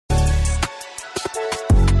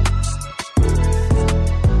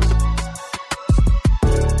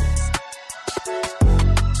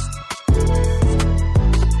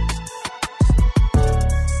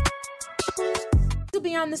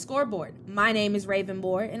Beyond the Scoreboard. My name is Raven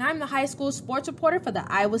Moore, and I'm the high school sports reporter for the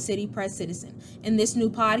Iowa City Press-Citizen. In this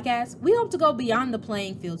new podcast, we hope to go beyond the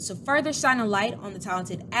playing field to further shine a light on the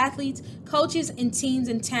talented athletes, coaches, and teams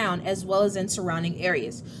in town, as well as in surrounding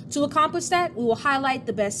areas. To accomplish that, we will highlight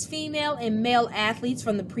the best female and male athletes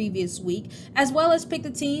from the previous week, as well as pick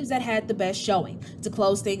the teams that had the best showing. To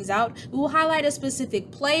close things out, we will highlight a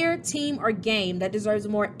specific player, team, or game that deserves a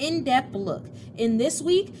more in-depth look. In this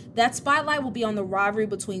week, that spotlight will be on the rivalry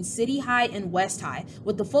between City High and West High,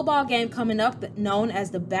 with the football game coming up known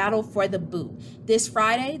as the Battle for the Boot. This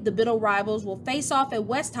Friday, the Biddle rivals will face off at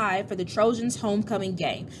West High for the Trojans' homecoming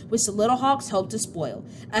game, which the Little Hawks hope to spoil.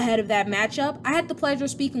 Ahead of that matchup, I had the pleasure of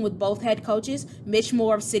speaking with both head coaches, Mitch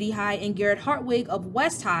Moore of City High and Garrett Hartwig of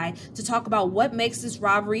West High, to talk about what makes this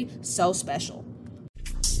rivalry so special.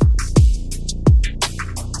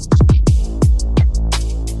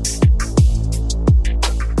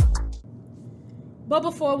 But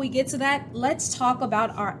before we get to that, let's talk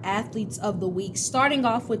about our athletes of the week. Starting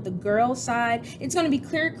off with the girls' side, it's going to be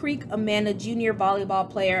Clear Creek Amana junior volleyball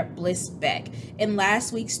player Bliss Beck. In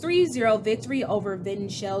last week's 3-0 victory over Vinton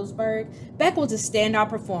Shellsburg, Beck was a standout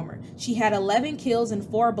performer. She had 11 kills and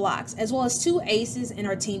 4 blocks, as well as 2 aces in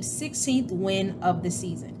her team's 16th win of the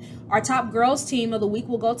season. Our top girls team of the week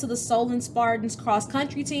will go to the Solon Spartans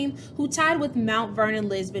cross-country team, who tied with Mount Vernon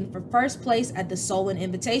Lisbon for first place at the Solon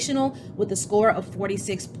Invitational with a score of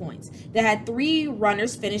 46 points. They had 3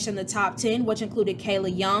 runners finish in the top 10, which included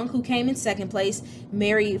Kayla Young, who came in 2nd place,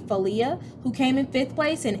 Mary Falia, who came in 5th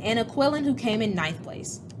place, and Anna Quillen, who came in 9th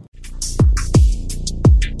place.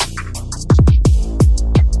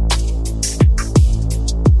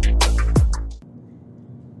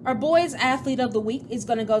 Our boys' athlete of the week is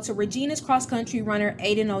going to go to Regina's cross-country runner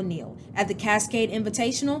Aiden O'Neill. At the Cascade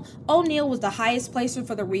Invitational, O'Neill was the highest placer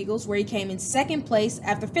for the Regals, where he came in 2nd place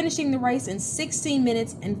after finishing the race in 16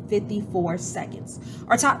 minutes and 54 seconds.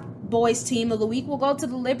 Our top boys team of the week will go to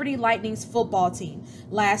the Liberty Lightning's football team.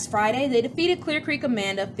 Last Friday, they defeated Clear Creek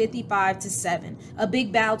Amana 55-7. A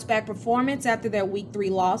big bounce-back performance after their Week 3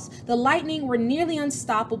 loss. The Lightning were nearly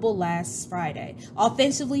unstoppable last Friday.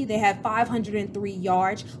 Offensively, they had 503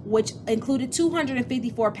 yards, which included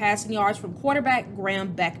 254 passing yards from quarterback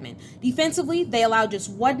Graham Beckman. Defensively, they allowed just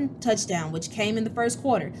 1 touchdown, which came in the first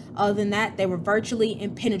quarter. Other than that, they were virtually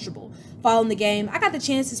impenetrable. Following the game, I got the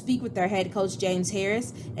chance to speak with their head coach, James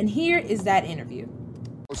Harris, and here is that interview.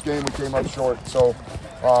 This game, we came up short, so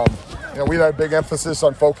we had a big emphasis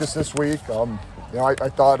on focus this week. I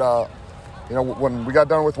thought, when we got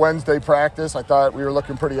done with Wednesday practice, I thought we were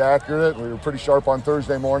looking pretty accurate. We were pretty sharp on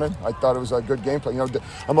Thursday morning. I thought it was a good game plan.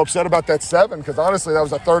 I'm upset about that 7 because honestly, that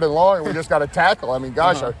was a 3rd and long, and we just got to tackle. I mean,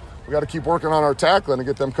 gosh, we got to keep working on our tackling and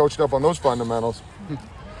get them coached up on those fundamentals.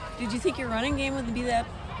 Did you think your running game would be that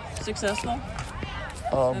successful?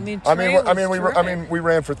 We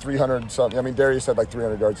ran for 300 something. I mean, Darius had like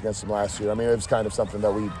 300 yards against them last year. I mean, it was kind of something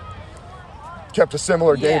that we kept a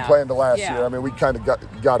similar game plan to last year. I mean, we kind of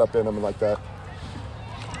got up in them like that.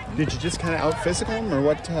 Did you just kind of out physical them or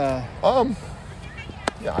what? I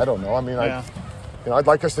don't know. I mean, I'd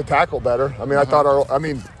like us to tackle better. I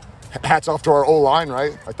mean, hats off to our O-line,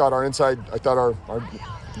 right? I thought our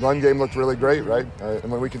run game looked really great, right?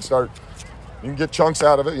 And when we can start, you can get chunks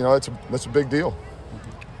out of it. That's a big deal.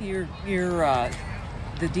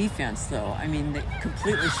 The defense, though. I mean, they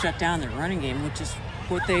completely shut down their running game, which is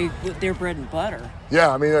what their bread and butter.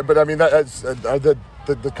 Yeah, that's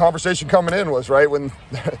the conversation coming in was right when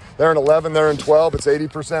they're in 11, they're in 12. It's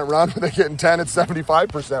 80% run. When they get in 10, it's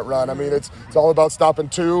 75% run. I mean, it's all about stopping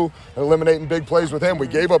 2 and eliminating big plays with him. We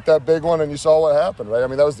gave up that big one, and you saw what happened, right? I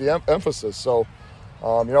mean, that was the emphasis. So,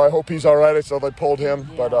 I hope he's all right. I saw they pulled him,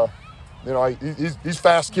 but. He's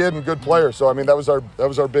fast kid and good player. So, I mean, that was our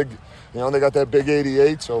big, they got that big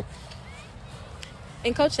 88. So.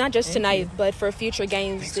 And, Coach, not just tonight, but for future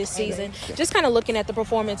games this season, just kind of looking at the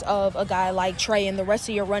performance of a guy like Trey and the rest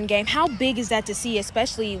of your run game, how big is that to see,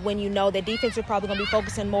 especially when you know that defense are probably going to be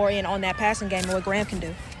focusing more in on that passing game and what Graham can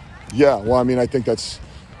do? Yeah, well, I mean, I think that's,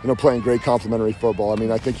 playing great complementary football. I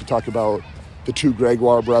mean, I think you talk about the 2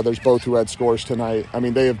 Gregoire brothers, both who had scores tonight. I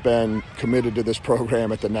mean, they have been committed to this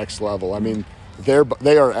program at the next level. I mean, they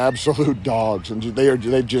are absolute dogs, and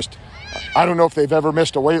they've just. I don't know if they've ever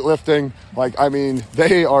missed a weightlifting.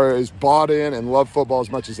 They are as bought in and love football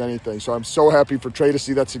as much as anything. So I'm so happy for Trey to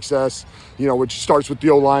see that success. Which starts with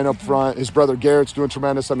the O-line up front. His brother Garrett's doing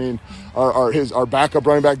tremendous. I mean, our backup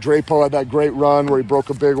running back Drapo had that great run where he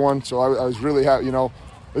broke a big one. So I was really happy.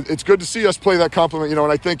 It's good to see us play that complement. And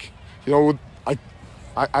I think,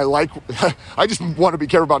 I like. I just want to be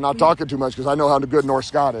careful about not talking too much because I know how good North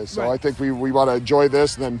Scott is. So I think we want to enjoy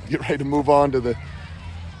this and then get ready to move on to the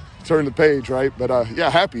turn the page, right? But yeah,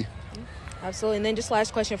 happy. Absolutely. And then just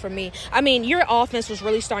last question for me. I mean, your offense was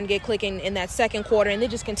really starting to get clicking in that second quarter, and it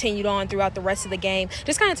just continued on throughout the rest of the game.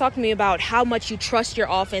 Just kind of talk to me about how much you trust your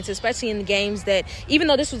offense, especially in the games that, even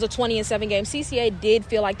though this was a 20-7 game, CCA did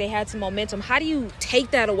feel like they had some momentum. How do you take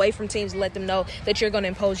that away from teams and let them know that you're going to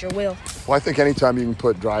impose your will? Well, I think anytime you can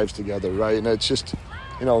put drives together, right? And it's just,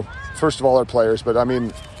 first of all, our players, but I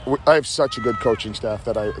mean, I have such a good coaching staff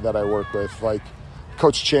that I work with. Like,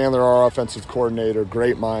 Coach Chandler, our offensive coordinator,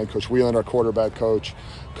 great mind. Coach Whelan, our quarterback coach.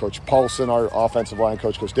 Coach Paulson, our offensive line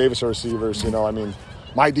coach. Coach Davis, our receivers.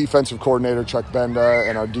 My defensive coordinator, Chuck Benda,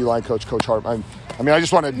 and our D-line coach, Coach Hart. I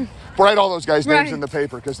just want to write all those guys' names in the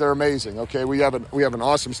paper because they're amazing. Okay, we have an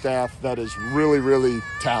awesome staff that is really, really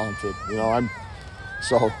talented. I'm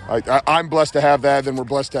blessed to have that, and we're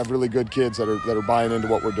blessed to have really good kids that are buying into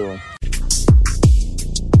what we're doing.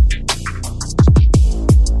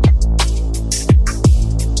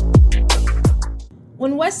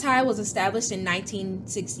 When West High was established in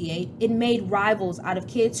 1968, it made rivals out of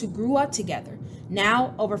kids who grew up together.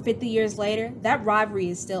 Now, over 50 years later, that rivalry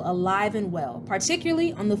is still alive and well,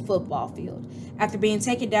 particularly on the football field. After being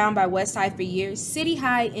taken down by West High for years, City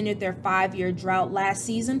High ended their 5-year drought last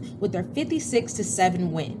season with their 56-7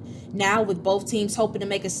 win. Now, with both teams hoping to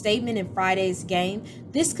make a statement in Friday's game,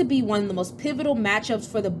 this could be one of the most pivotal matchups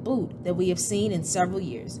for the boot that we have seen in several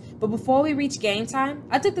years. But before we reach game time,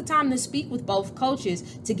 I took the time to speak with both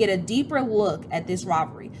coaches to get a deeper look at this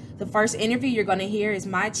rivalry. The first interview you're going to hear is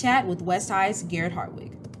my chat with West High's Garrett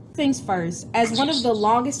Hartwig. Things first, as one of the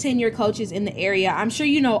longest tenure coaches in the area, I'm sure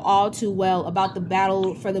you know all too well about the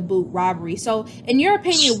battle for the boot rivalry. So, in your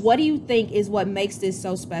opinion, what do you think is what makes this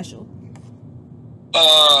so special?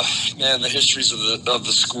 The histories of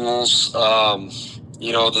the schools,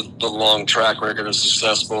 the long track record of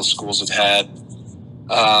success both schools have had.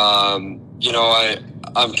 I'm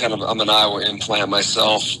an Iowa implant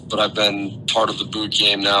myself, but I've been part of the boot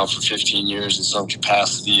game now for 15 years in some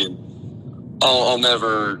capacity, and I'll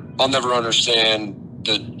never understand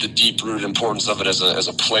the deep-rooted importance of it as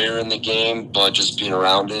a player in the game, but just being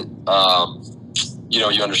around it,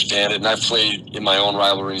 you understand it. And I've played in my own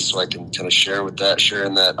rivalries, so I can kind of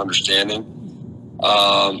sharing that understanding.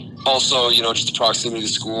 Also, just the proximity to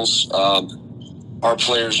schools. Our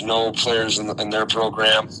players know players in their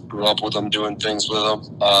program, grew up with them, doing things with them,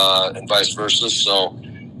 and vice versa. So,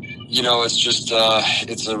 it's just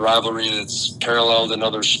it's a rivalry that's paralleled in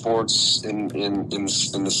other sports in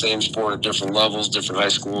the same sport at different levels, different high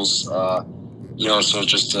schools. So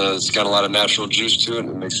it's got a lot of natural juice to it, and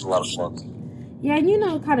it makes it a lot of fun. Yeah,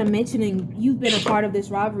 and kind of mentioning you've been a part of this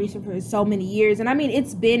rivalry for so many years, and I mean,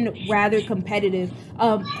 it's been rather competitive.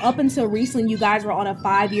 Up until recently, you guys were on a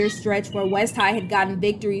 5-year stretch where West High had gotten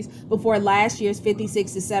victories before last year's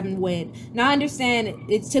 56-7 win. Now, I understand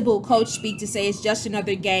it's typical coach speak to say it's just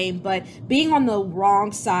another game, but being on the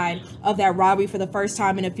wrong side of that rivalry for the first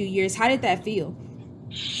time in a few years, how did that feel?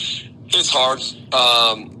 It's hard.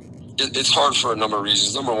 It's hard for a number of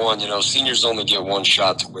reasons. Number one, seniors only get one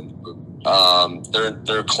shot to win the boot.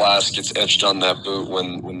 Their class gets etched on that boot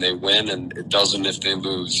when they win, and it doesn't if they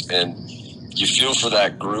lose. And you feel for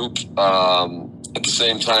that group. At the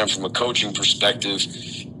same time, from a coaching perspective,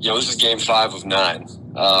 this is game 5 of 9.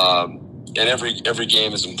 And every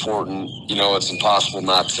game is important. It's impossible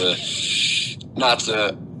not to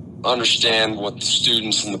understand what the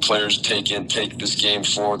students and the players take this game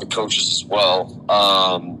for, the coaches as well.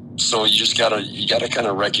 So you gotta kind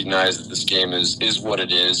of recognize that this game is what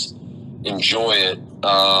it is. Enjoy it.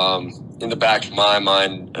 In the back of my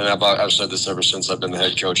mind, and I've said this ever since I've been the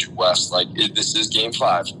head coach at West, this is game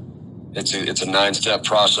 5. It's a 9-step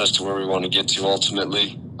process to where we want to get to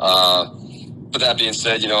ultimately. But that being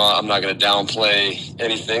said, I'm not going to downplay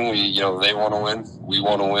anything. They want to win. We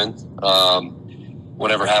want to win.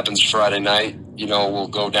 Whatever happens Friday night, will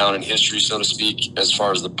go down in history, so to speak, as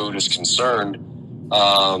far as the boot is concerned.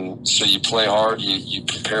 So you play hard, you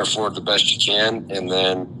prepare for it the best you can, and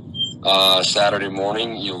then Saturday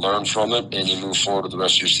morning, you learn from it, and you move forward with the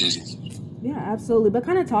rest of your season. Yeah, absolutely. But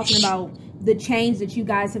kind of talking about the change that you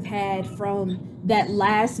guys have had from that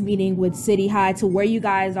last meeting with City High to where you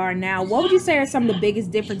guys are now, what would you say are some of the biggest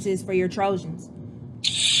differences for your Trojans?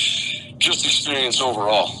 Just experience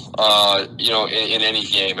overall. In any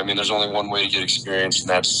game. I mean, there's only one way to get experience, and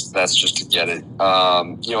that's just to get it.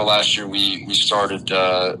 Last year we started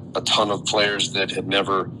a ton of players that had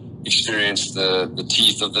never experienced the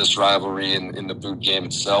teeth of this rivalry in the boot game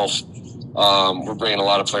itself. We're bringing a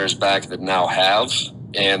lot of players back that now have,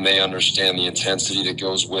 and they understand the intensity that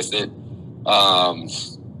goes with it.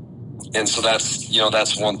 And so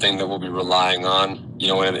that's one thing that we'll be relying on.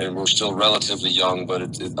 and we're still relatively young, but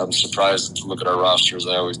I'm surprised to look at our roster, as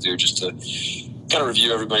I always do, just to kind of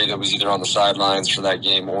review everybody that was either on the sidelines for that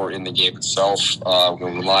game or in the game itself. We'll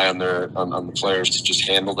rely on the players to just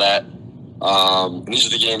handle that. And these are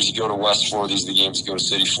the games you go to West for. These are the games you go to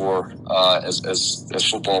City for as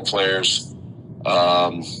football players.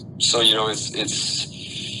 So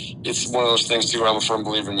it's one of those things too where I'm a firm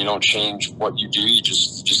believer in you don't change what you do, you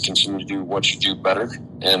just continue to do what you do better.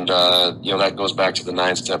 And that goes back to the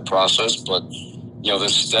 9-step process. But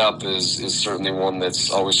this step is certainly one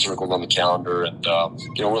that's always circled on the calendar, and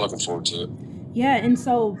we're looking forward to it. Yeah, and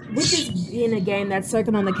so with this being a game that's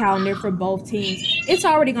circled on the calendar for both teams, it's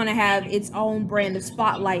already going to have its own brand of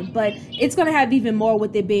spotlight, but it's going to have even more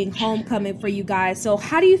with it being homecoming for you guys. So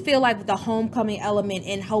how do you feel like with the homecoming element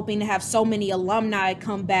and hoping to have so many alumni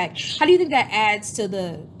come back, how do you think that adds to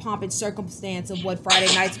the pomp and circumstance of what Friday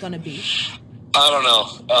night's going to be? I don't know.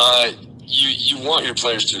 You want your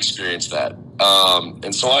players to experience that.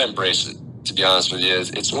 And so I embrace it, to be honest with you.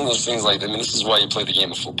 It's one of those things this is why you play the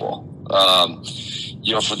game of football.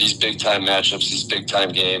 For these big-time matchups, these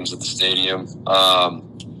big-time games at the stadium.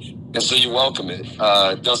 And so you welcome it.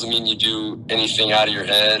 It doesn't mean you do anything out of your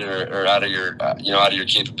head or out of your, out of your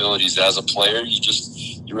capabilities as a player.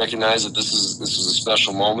 You recognize that this is a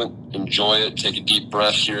special moment. Enjoy it. Take a deep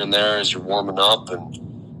breath here and there as you're warming up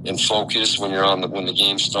and focus when the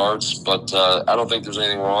game starts. But I don't think there's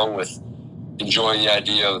anything wrong with enjoying the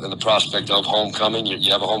idea and the prospect of homecoming.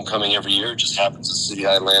 You have a homecoming every year. It just happens that City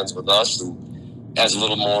High lands with us and adds a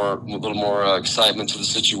little more excitement to the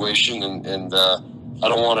situation. And I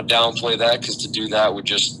don't want to downplay that, because to do that would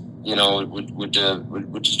just would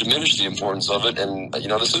just diminish the importance of it. And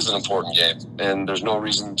this is an important game, and there's no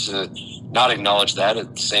reason to not acknowledge that.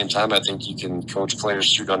 At the same time, I think you can coach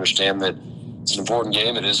players through to understand that it's an important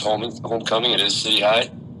game. It is homecoming. It is City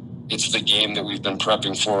High. It's the game that we've been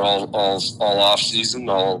prepping for all off season,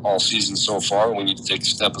 all season so far. And we need to take a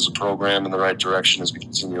step as a program in the right direction as we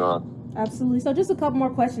continue on. Absolutely. So just a couple more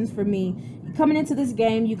questions for me. Coming into this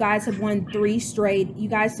game, you guys have won 3 straight. You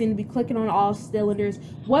guys seem to be clicking on all cylinders.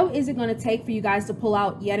 What is it going to take for you guys to pull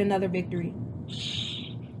out yet another victory?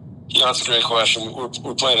 That's a great question.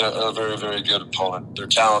 We're playing a very, very good opponent. They're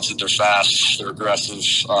talented, they're fast, they're aggressive.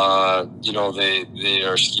 They are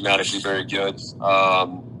schematically very good.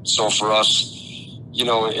 So for us,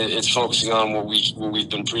 it's focusing on what we've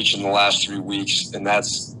been preaching the last 3 weeks, and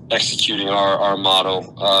that's executing our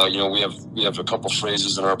motto. We have a couple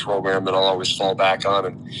phrases in our program that I'll always fall back on,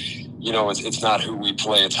 and it's not who we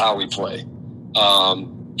play, it's how we play.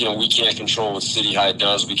 We can't control what City High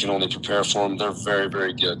does. We can only prepare for them. They're very,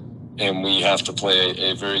 very good, and we have to play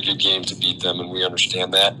a very good game to beat them, and we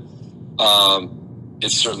understand that.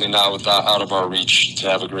 It's certainly not out of our reach to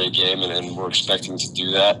have a great game, and we're expecting to do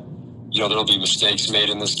that. There'll be mistakes made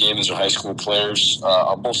in this game. These are high school players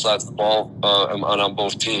on both sides of the ball and on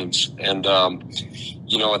both teams. And,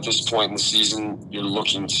 at this point in the season, you're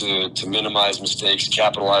looking to minimize mistakes,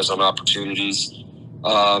 capitalize on opportunities.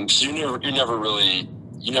 So you never really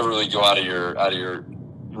go out of your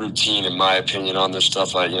routine, in my opinion, on this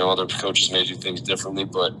stuff. Other coaches may do things differently,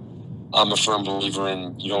 but I'm a firm believer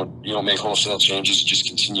in you don't make wholesale changes. You just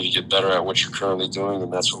continue to get better at what you're currently doing,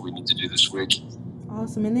 and that's what we need to do this week.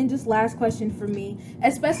 Awesome. And then just last question for me,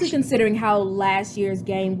 especially considering how last year's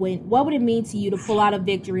game went, what would it mean to you to pull out a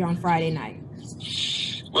victory on Friday night?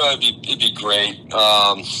 Well, it'd be great.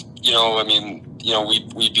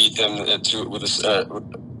 We beat them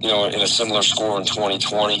in a similar score in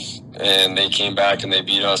 2020, and they came back and they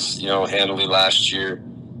beat us, handily last year.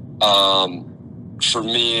 For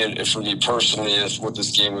me personally, what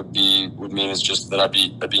this game would mean is just that I'd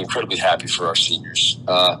be incredibly happy for our seniors,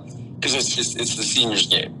 because it's the seniors'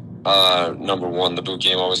 game. Number one, the boot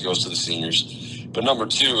game always goes to the seniors, but number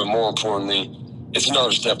two, and more importantly, it's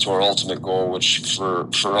another step to our ultimate goal, which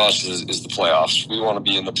for us is the playoffs. We want to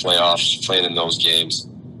be in the playoffs, playing in those games.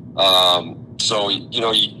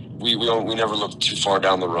 We never look too far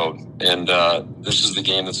down the road, and this is the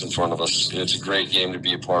game that's in front of us. It's a great game to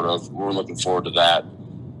be a part of. We're looking forward to that.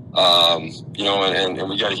 And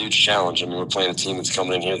we got a huge challenge. We're playing a team that's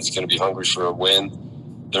coming in here that's going to be hungry for a win.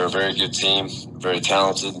 They're a very good team, very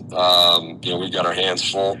talented. We've got our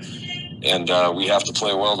hands full, and we have to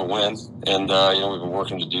play well to win. And we've been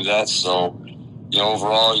working to do that. So,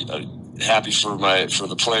 overall, happy for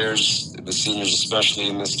the players, the seniors especially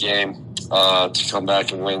in this game, to come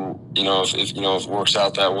back and win. If it works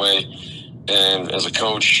out that way, and as a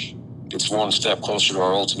coach, it's one step closer to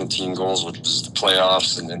our ultimate team goals, which is the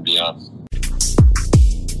playoffs and beyond.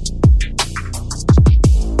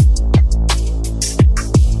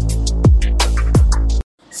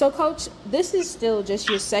 So, Coach, this is still just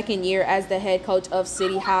your second year as the head coach of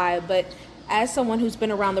City High, but as someone who's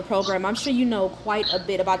been around the program, I'm sure you know quite a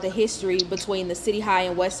bit about the history between the City High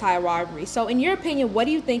and West High rivalry. So, in your opinion, what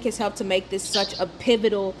do you think has helped to make this such a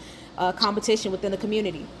pivotal competition within the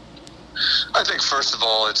community? I think first of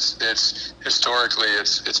all, it's historically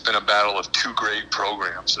it's been a battle of two great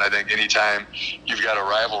programs, and I think anytime you've got a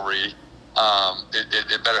rivalry,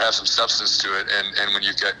 it better have some substance to it. And when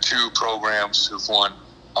you've got two programs who've won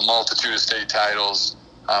a multitude of state titles,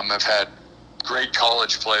 have had great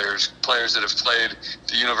college players that have played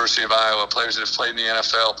the University of Iowa, players that have played in the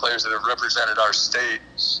NFL, players that have represented our state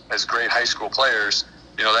as great high school players,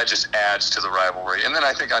 that just adds to the rivalry. And then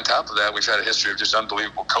I think on top of that, we've had a history of just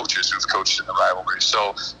unbelievable coaches who've coached in the rivalry.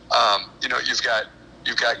 So, you've got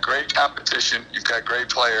great competition, you've got great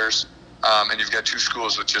players, and you've got two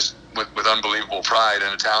schools with unbelievable pride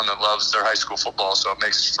in a town that loves their high school football. So it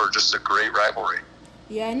makes for just a great rivalry.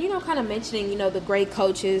 Yeah, and kind of mentioning, the great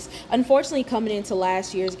coaches, unfortunately coming into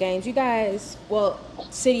last year's games, you guys,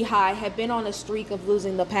 City High have been on a streak of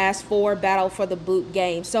losing the past 4 battle for the boot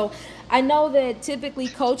games. So I know that typically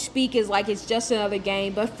coach speak is like it's just another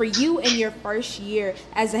game, but for you in your first year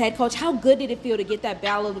as a head coach, how good did it feel to get that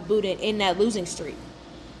battle of the boot in that losing streak?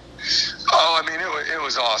 Oh, I mean, it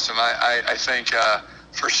was awesome. I think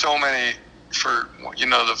for so many, for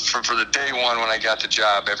the day one when I got the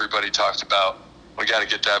job, everybody talked about, we got to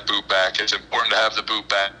get that boot back. It's important to have the boot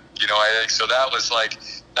back. I think so. That was like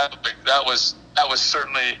that was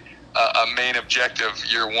certainly a main objective.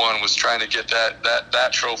 Year one was trying to get that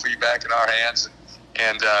trophy back in our hands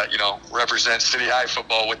and represent City High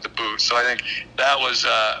football with the boot. So I think that was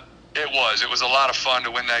it was a lot of fun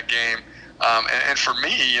to win that game. And for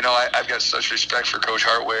me, I've got such respect for Coach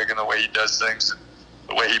Hartwig and the way he does things, and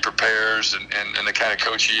the way he prepares, and the kind of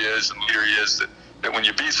coach he is and leader he is, that when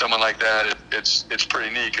you beat someone like that, it's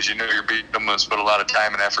pretty neat because you're beating them and put a lot of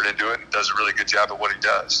time and effort into it and does a really good job at what he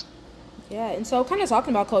does. Yeah, and so kind of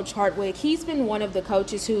talking about Coach Hartwig, he's been one of the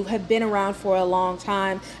coaches who have been around for a long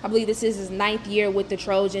time. I believe this is his 9th year with the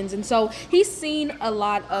Trojans, and so he's seen a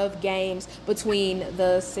lot of games between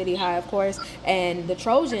the City High, of course, and the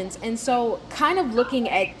Trojans. And so kind of looking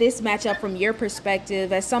at this matchup from your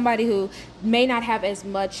perspective as somebody who may not have as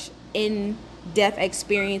much in-depth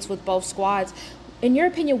experience with both squads, in your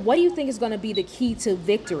opinion, what do you think is going to be the key to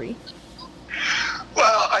victory?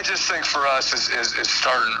 Well, I just think for us is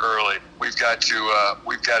starting early. We've got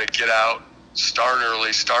to get out, start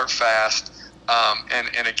early, start fast,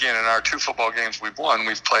 and again, in our 2 football games we've won,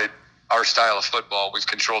 we've played our style of football. We've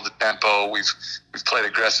controlled the tempo. We've played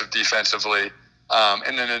aggressive defensively,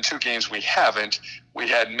 and then in 2 games we haven't. We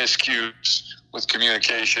had miscues with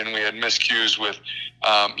communication. We had miscues with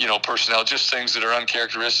personnel, just things that are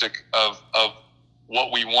uncharacteristic of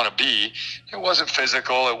what we want to be. It wasn't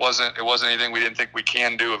physical. It wasn't anything we didn't think we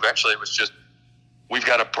can do. Eventually, it was just, we've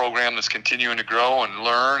got a program that's continuing to grow and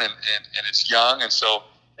learn, and it's young. And so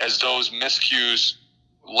as those miscues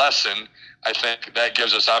lessen, I think that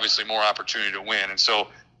gives us obviously more opportunity to win. And so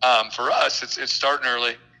for us, it's starting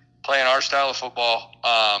early, playing our style of football,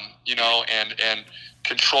 and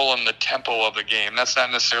controlling the tempo of the game. That's not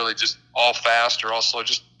necessarily just all fast or all slow,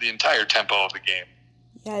 just the entire tempo of the game.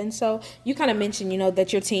 Yeah, and so you kind of mentioned,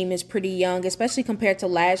 that your team is pretty young, especially compared to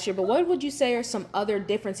last year. But what would you say are some other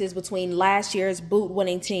differences between last year's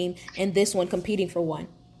boot-winning team and this one competing for one?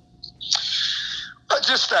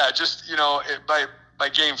 By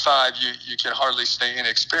game 5, you can hardly say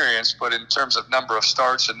inexperienced. But in terms of number of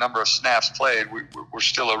starts and number of snaps played, we're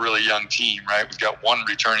still a really young team, right? We've got 1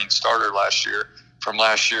 returning starter from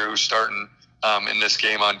last year who's starting in this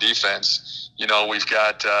game on defense. We've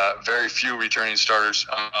got very few returning starters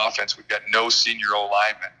on offense. We've got no senior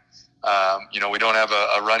O-linemen. We don't have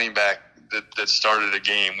a running back that started a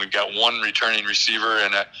game. We've got 1 returning receiver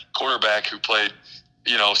and a quarterback who played,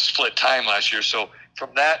 split time last year. So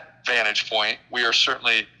from that vantage point, we are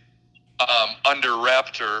certainly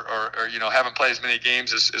under-repped or haven't played as many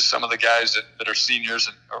games as some of the guys that are seniors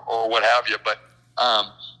or what have you. But,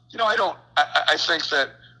 I think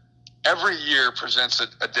that every year presents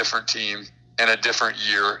a different team and a different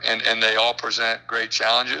year, and they all present great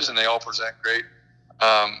challenges, and they all present great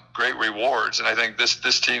rewards. And I think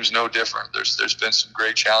this team's no different. There's been some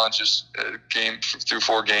great challenges through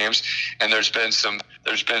 4 games, and there's been some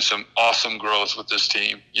awesome growth with this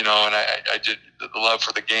team. And I did the love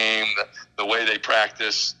for the game, the way they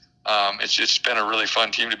practice. It's been a really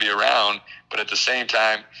fun team to be around. But at the same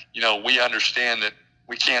time, we understand that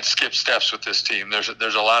we can't skip steps with this team. There's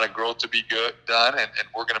a lot of growth to be done, and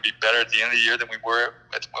we're going to be better at the end of the year than we were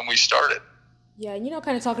when we started. Yeah,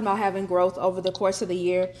 kind of talking about having growth over the course of the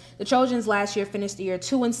year. The Trojans last year finished the year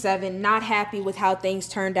 2-7, not happy with how things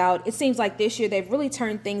turned out. It seems like this year they've really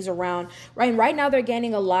turned things around. Right now they're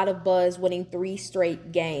gaining a lot of buzz, winning 3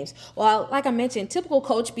 straight games. Well, like I mentioned, typical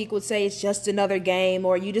coach speak would say it's just another game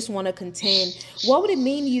or you just want to contend. What would it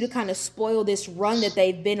mean to you to kind of spoil this run that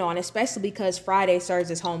they've been on, especially because Friday serves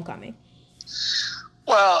as homecoming?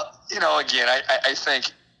 Well, again, I think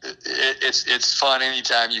it's fun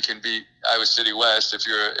anytime you can beat Iowa City West if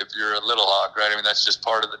you're a Little Hawk, right? I mean, that's just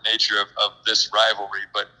part of the nature of this rivalry.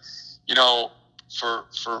 But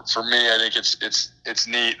for me, I think it's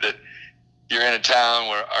neat that you're in a town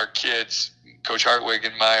where our kids, Coach Hartwig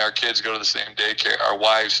and our kids go to the same daycare. Our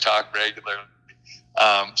wives talk regularly.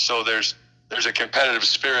 So there's a competitive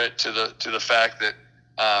spirit to the fact that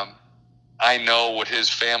I know what his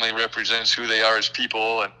family represents, who they are as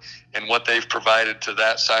people, and what they've provided to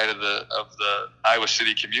that side of the Iowa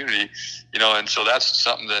City community, and so that's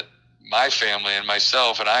something that my family and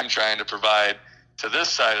myself and I'm trying to provide to this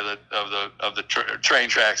side of the train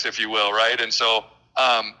tracks, if you will, right? And so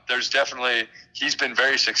there's definitely, he's been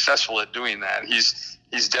very successful at doing that. He's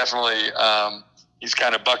definitely he's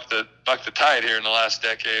kind of bucked the tide here in the last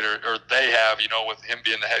decade, or they have, with him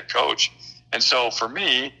being the head coach. And so for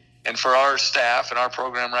me and for our staff and our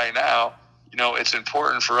program right now, it's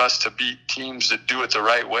important for us to beat teams that do it the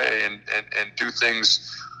right way and do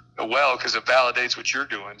things well, because it validates what you're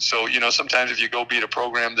doing. So, sometimes if you go beat a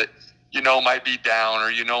program that, might be down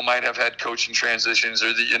or, might have had coaching transitions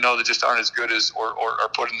or that, that just aren't as good as or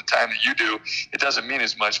put in the time that you do, it doesn't mean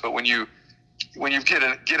as much. But when you get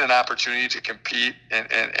an opportunity to compete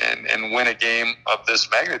and win a game of this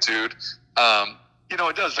magnitude,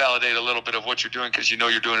 it does validate a little bit of what you're doing because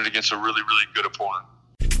you're doing it against a really, really good opponent.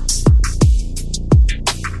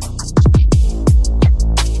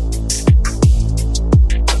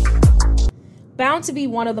 Bound to be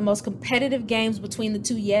one of the most competitive games between the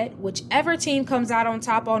two yet. Whichever team comes out on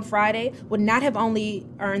top on Friday would not have only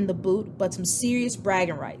earned the boot, but some serious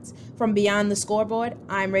bragging rights. From Beyond the Scoreboard,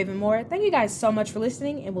 I'm Raven Moore. Thank you guys so much for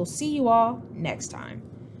listening, and we'll see you all next time.